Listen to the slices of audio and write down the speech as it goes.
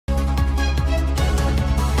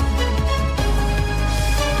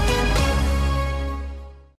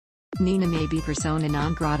Nina may be persona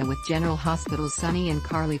non grata with General Hospital's Sonny and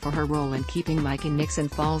Carly for her role in keeping Mike and Nixon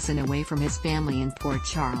Falls away from his family in Port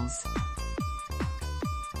Charles.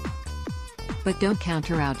 But don't count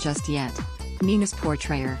her out just yet. Nina's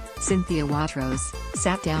portrayer, Cynthia Watros,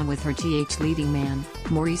 sat down with her GH leading man,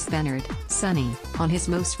 Maurice Benard, Sonny, on his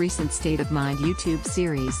most recent State of Mind YouTube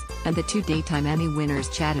series, and the two Daytime Emmy winners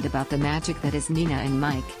chatted about the magic that is Nina and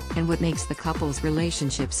Mike, and what makes the couple's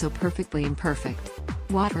relationship so perfectly imperfect.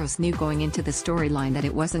 Watros knew going into the storyline that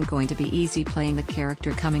it wasn't going to be easy playing the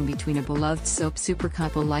character coming between a beloved soap super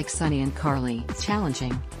couple like Sonny and Carly.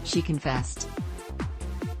 Challenging, she confessed.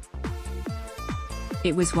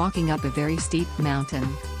 It was walking up a very steep mountain.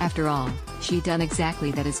 After all, she'd done exactly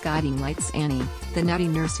that as Guiding Lights Annie, the nutty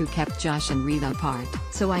nurse who kept Josh and Rita apart.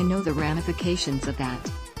 So I know the ramifications of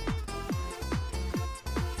that.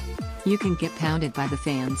 You can get pounded by the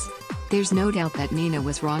fans. There's no doubt that Nina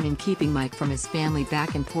was wrong in keeping Mike from his family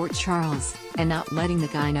back in Port Charles, and not letting the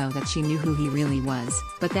guy know that she knew who he really was.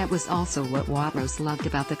 But that was also what Watros loved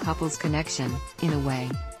about the couple's connection, in a way.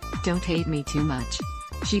 Don't hate me too much,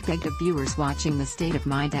 she begged of viewers watching the State of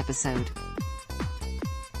Mind episode.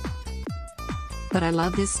 But I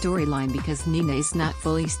love this storyline because Nina is not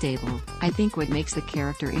fully stable. I think what makes the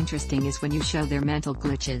character interesting is when you show their mental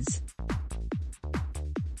glitches.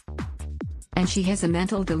 And she has a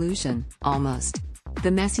mental delusion, almost. The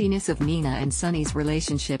messiness of Nina and Sonny's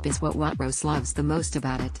relationship is what Watros loves the most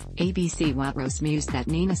about it. ABC Watros mused that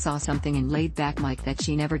Nina saw something in laid-back Mike that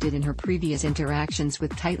she never did in her previous interactions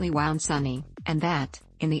with tightly wound Sonny, and that,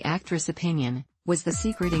 in the actress' opinion, was the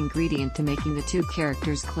secret ingredient to making the two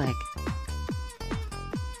characters click.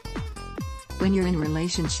 When you're in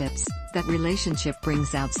relationships, that relationship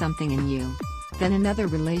brings out something in you. Then another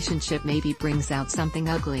relationship maybe brings out something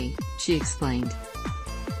ugly, she explained.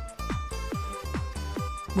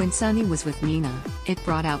 When Sonny was with Nina, it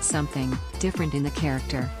brought out something different in the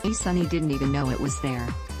character. Sonny didn't even know it was there.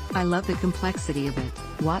 I love the complexity of it,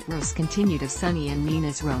 Watros continued of Sonny and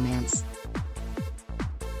Nina's romance.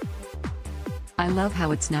 I love how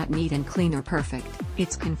it's not neat and clean or perfect,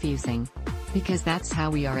 it's confusing. Because that's how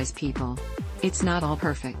we are as people. It's not all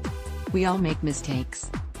perfect. We all make mistakes.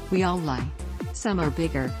 We all lie. Some are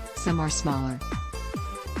bigger, some are smaller.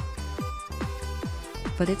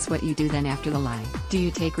 But it's what you do then after the lie. Do you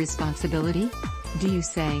take responsibility? Do you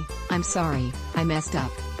say, I'm sorry, I messed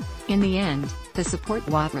up? In the end, the support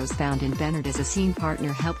Watros found in Benard as a scene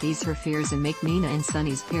partner helped ease her fears and make Nina and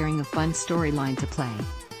Sonny's pairing a fun storyline to play.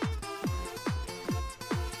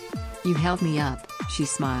 You held me up, she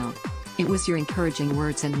smiled. It was your encouraging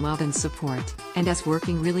words and love and support, and us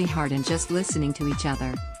working really hard and just listening to each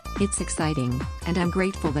other. It's exciting, and I'm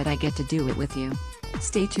grateful that I get to do it with you.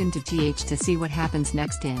 Stay tuned to GH to see what happens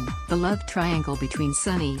next in the love triangle between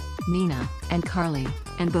Sonny, Nina, and Carly,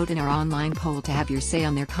 and vote in our online poll to have your say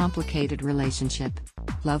on their complicated relationship.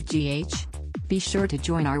 Love GH? Be sure to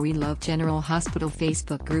join our We Love General Hospital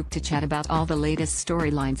Facebook group to chat about all the latest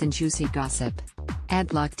storylines and juicy gossip. Ad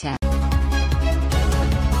block tab.